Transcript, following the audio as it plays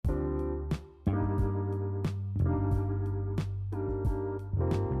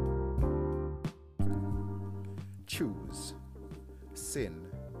choose sin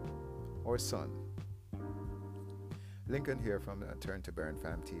or son? Lincoln here from Turn to Burn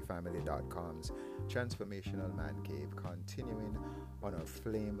Family.com's Transformational Man Cave, continuing on our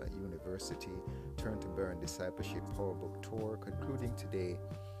Flame University Turn to Burn Discipleship Power Book Tour, concluding today.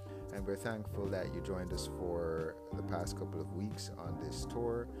 And we're thankful that you joined us for the past couple of weeks on this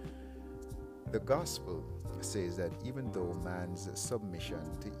tour. The gospel says that even though man's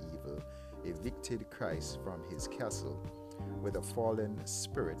submission to evil evicted Christ from his castle with a fallen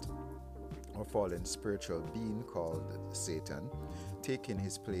spirit or fallen spiritual being called Satan taking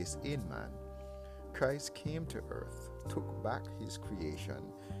his place in man, Christ came to earth, took back his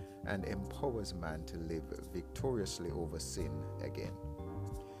creation, and empowers man to live victoriously over sin again.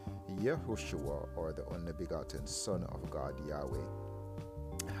 Yahushua, or the only begotten Son of God Yahweh,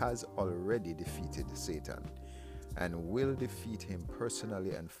 has already defeated Satan and will defeat him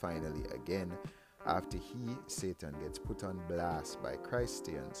personally and finally again after Satan, gets put on blast by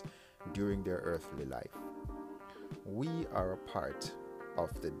Christians during their earthly life. We are a part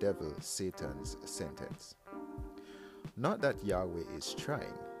of the devil, Satan's sentence. Not that Yahweh is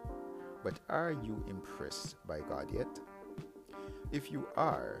trying, but are you impressed by God yet? If you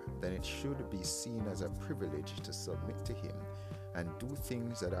are, then it should be seen as a privilege to submit to him and do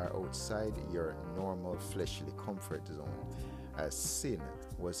things that are outside your normal fleshly comfort zone, as sin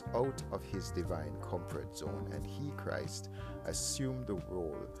was out of his divine comfort zone, and he, Christ, assumed the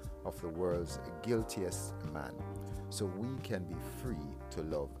role of the world's guiltiest man, so we can be free to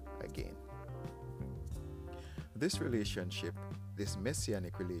love again. This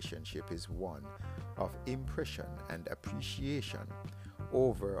messianic relationship, is one of impression and appreciation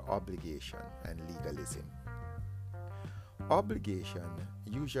over obligation and legalism. Obligation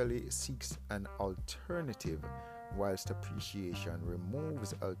usually seeks an alternative, whilst appreciation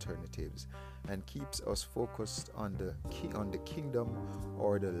removes alternatives and keeps us focused on the kingdom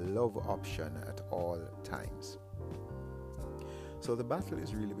or the love option at all times. So the battle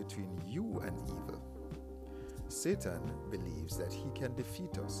is really between you and evil. Satan believes that he can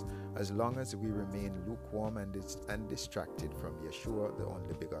defeat us as long as we remain lukewarm and distracted from Yeshua, the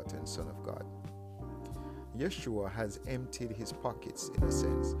only begotten Son of God. Yeshua has emptied his pockets, in a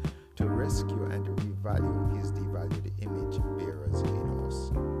sense, to rescue and revalue his devalued image bearers in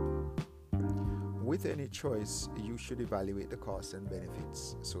us. With any choice, you should evaluate the costs and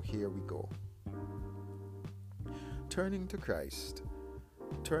benefits. So here we go. Turning to Christ.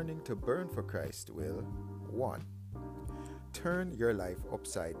 Turning to burn for Christ will 1. Turn your life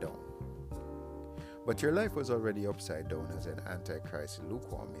upside down. But your life was already upside down as an antichrist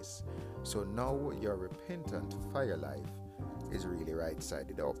lukewarmist, so now your repentant fire life is really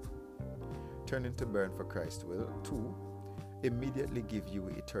right-sided up. Turning to burn for Christ will 2. Immediately give you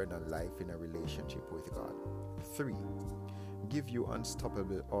eternal life in a relationship with God. 3. Give you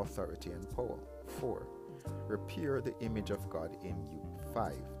unstoppable authority and power. 4. Repair the image of God in you.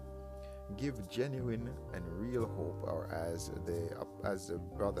 5. Give genuine and real hope, or as the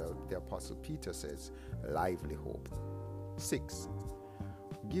brother, the Apostle Peter says, lively hope. 6.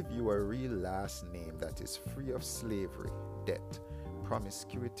 Give you a real last name that is free of slavery, debt,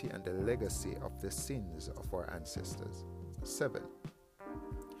 promiscuity, and the legacy of the sins of our ancestors. 7.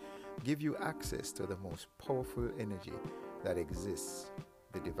 Give you access to the most powerful energy that exists,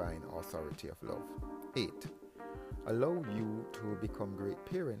 the divine authority of love. 8. Allow you to become great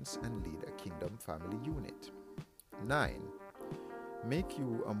parents and lead a kingdom family unit. 9. Make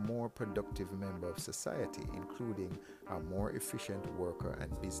you a more productive member of society, including a more efficient worker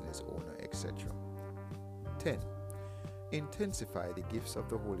and business owner, etc. 10. Intensify the gifts of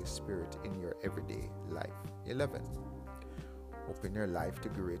the Holy Spirit in your everyday life. 11. Open your life to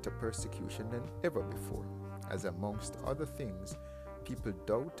greater persecution than ever before, as amongst other things, people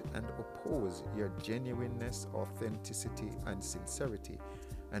doubt and oppose your genuineness, authenticity, and sincerity,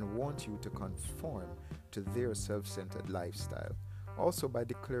 and want you to conform to their self-centered lifestyle. Also, by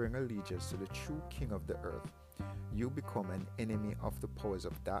declaring allegiance to the true King of the earth, you become an enemy of the powers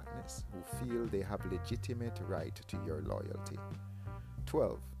of darkness who feel they have legitimate right to your loyalty.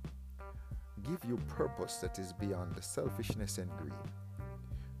 12. Give you purpose that is beyond the selfishness and greed.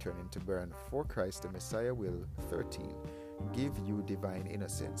 Turning to burn for Christ the Messiah will 13. Give you divine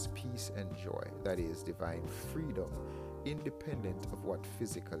innocence, peace, and joy, that is, divine freedom, independent of what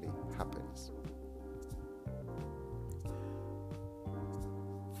physically happens.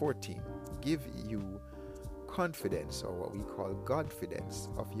 14. Give you confidence, or what we call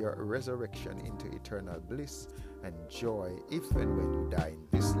Godfidence, of your resurrection into eternal bliss and joy if and when you die in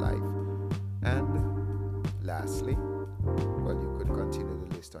this life. And lastly, well, you could continue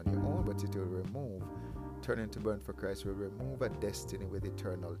the list on your own, but it will remove Turning to burn for Christ will remove a destiny with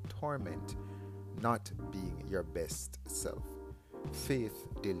eternal torment, not being your best self. Faith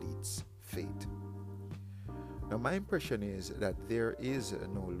deletes fate. Now, my impression is that there is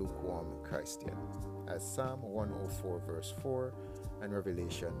no lukewarm Christian, as Psalm 104 verse 4 and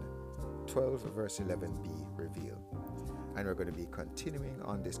Revelation 12 verse 11b reveal. And we're going to be continuing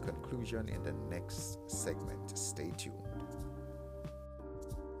on this conclusion in the next segment. Stay tuned.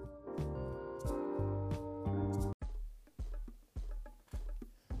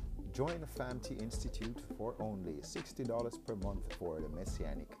 Join FAMT Institute for only $60 per month for the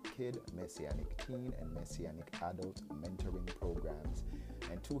Messianic Kid, Messianic Teen, and Messianic Adult mentoring programs,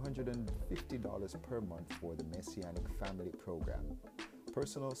 and $250 per month for the Messianic Family program.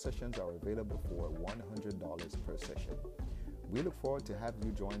 Personal sessions are available for $100 per session. We look forward to having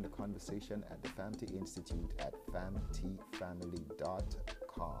you join the conversation at the FAMT Institute at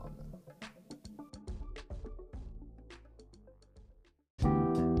famtfamily.com.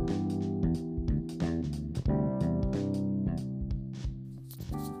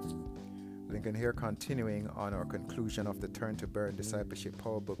 Lincoln here, continuing on our conclusion of the Turn to Burn Discipleship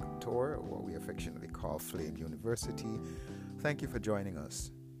Power Book Tour, what we affectionately call Flame University. Thank you for joining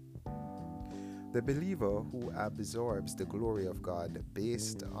us. The believer who absorbs the glory of God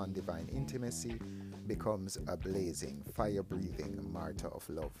based on divine intimacy becomes a blazing, fire-breathing martyr of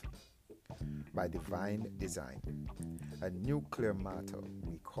love. By divine design, a nuclear martyr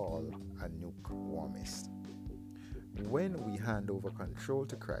we call a nuke-warmist. When we hand over control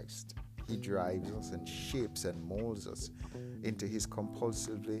to Christ, He drives us and shapes and molds us into His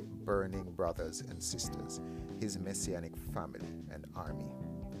compulsively burning brothers and sisters, His messianic family and army.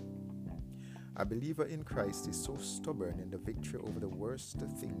 A believer in Christ is so stubborn in the victory over the worst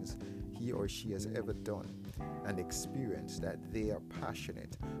things he or she has ever done and experienced that they are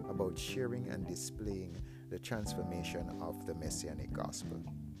passionate about sharing and displaying the transformation of the messianic gospel.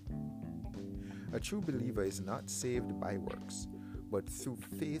 A true believer is not saved by works, but through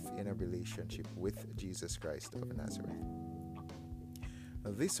faith in a relationship with Jesus Christ of Nazareth.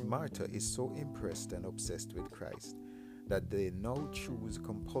 This martyr is so impressed and obsessed with Christ that they now choose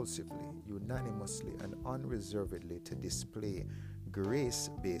compulsively, unanimously, and unreservedly to display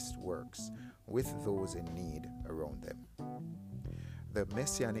grace-based works with those in need around them. The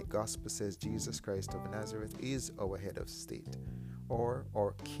Messianic Gospel says Jesus Christ of Nazareth is our head of state, or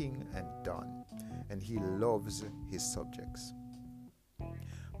our king and don, and He loves His subjects.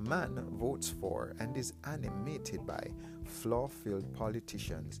 Man votes for and is animated by flaw-filled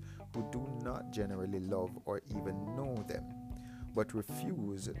politicians who do not generally love or even know them, but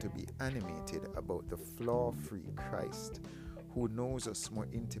refuse to be animated about the flaw-free Christ, who knows us more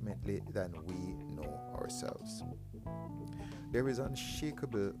intimately than we know ourselves. There is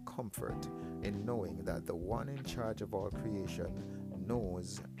unshakable comfort in knowing that the one in charge of all creation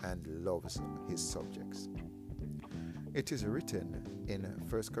knows and loves His subjects. It is written in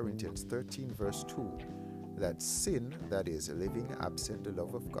 1 Corinthians 13 verse 2 that sin, that is, living absent the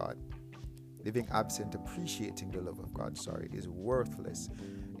love of God, living absent appreciating the love of God, is worthless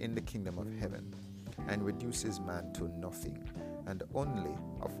in the kingdom of heaven and reduces man to nothing and only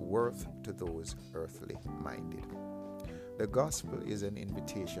of worth to those earthly minded. The gospel is an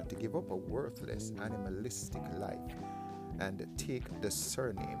invitation to give up a worthless, animalistic life and take the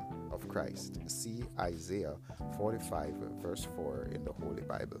surname of Christ. See Isaiah 45 verse 4 in the Holy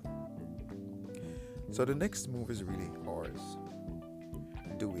Bible. So the next move is really ours.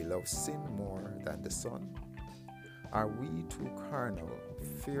 Do we love sin more than the Son? Are we too carnal,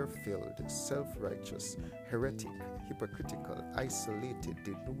 fear-filled, self-righteous, heretic, hypocritical, isolated,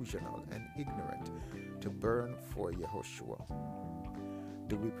 delusional, and ignorant to burn for Yehoshua?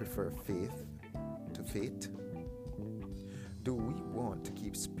 Do we prefer faith to fate? Do we want to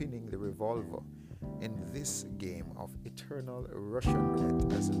keep spinning the revolver in this game of eternal Russian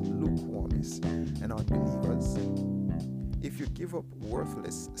roulette as lukewarmists and unbelievers? If you give up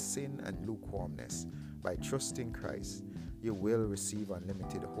worthless sin and lukewarmness by trusting Christ, you will receive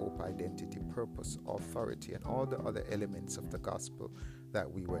unlimited hope, identity, purpose, authority, and all the other elements of the gospel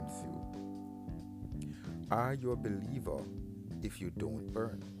that we went through. Are you a believer if you don't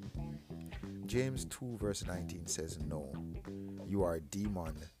burn? James 2 verse 19 says no. You are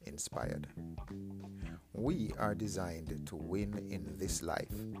demon inspired. We are designed to win in this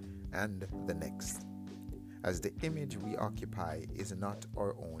life and the next, as the image we occupy is not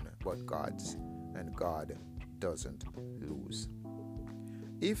our own but God's, and God doesn't lose.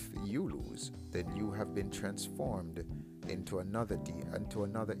 If you lose, then you have been transformed into another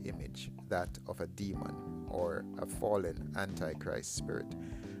image, that of a demon or a fallen antichrist spirit,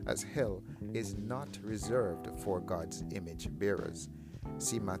 as hell is not reserved for God's image bearers.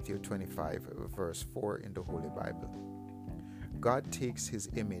 See Matthew 25, verse 4 in the Holy Bible. God takes his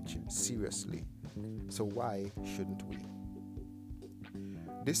image seriously, so why shouldn't we?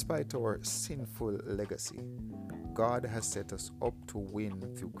 Despite our sinful legacy, God has set us up to win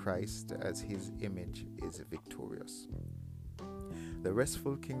through Christ as his image is victorious. The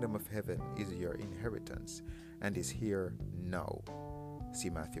restful kingdom of heaven is your inheritance and is here now. See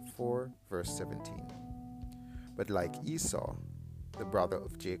Matthew 4, verse 17. But like Esau, the brother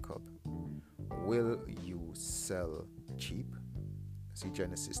of Jacob, will you sell cheap? See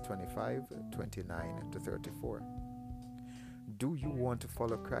Genesis 25, 29 to 34. Do you want to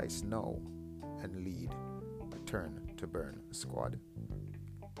follow Christ now and lead a Turn to Burn squad?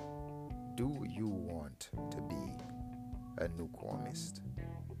 Do you want to be a newquamist?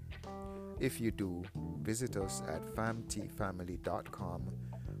 If you do, visit us at famtfamily.com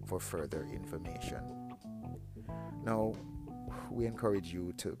for further information. Now, we encourage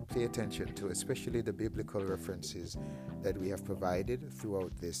you to pay attention to especially the biblical references that we have provided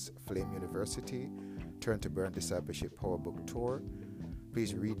throughout this Flame University Turn to Burn Discipleship Power Book Tour.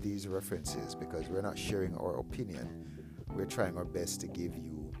 Please read these references because we're not sharing our opinion. We're trying our best to give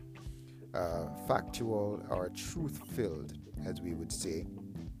you factual or truth-filled, as we would say,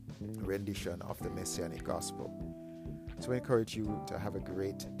 rendition of the Messianic Gospel. So we encourage you to have a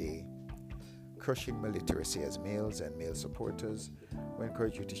great day. Crushing Maliteracy as males and male supporters. We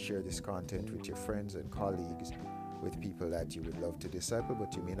encourage you to share this content with your friends and colleagues, with people that you would love to disciple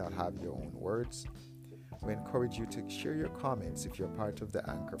but you may not have your own words. We encourage you to share your comments if you're part of the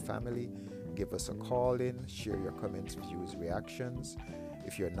Anchor family. Give us a call in, share your comments, views, reactions.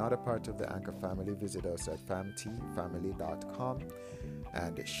 If you're not a part of the Anchor family, visit us at famtfamily.com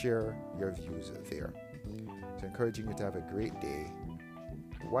and share your views there. So encouraging you to have a great day.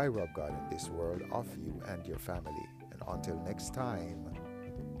 Why rob God in this world of you and your family? And until next time,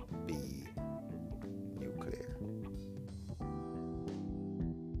 be nuclear.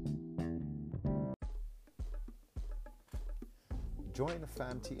 Join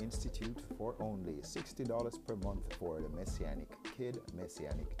FAMT Institute for only $60 per month for the Messianic Kid,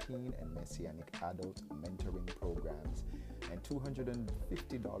 Messianic Teen, and Messianic Adult mentoring programs, and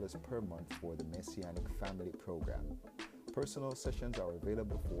 $250 per month for the Messianic Family program. Personal sessions are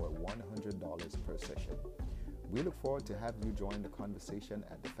available for $100 per session. We look forward to having you join the conversation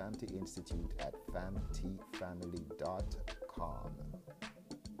at the FAMT Institute at famtfamily.com.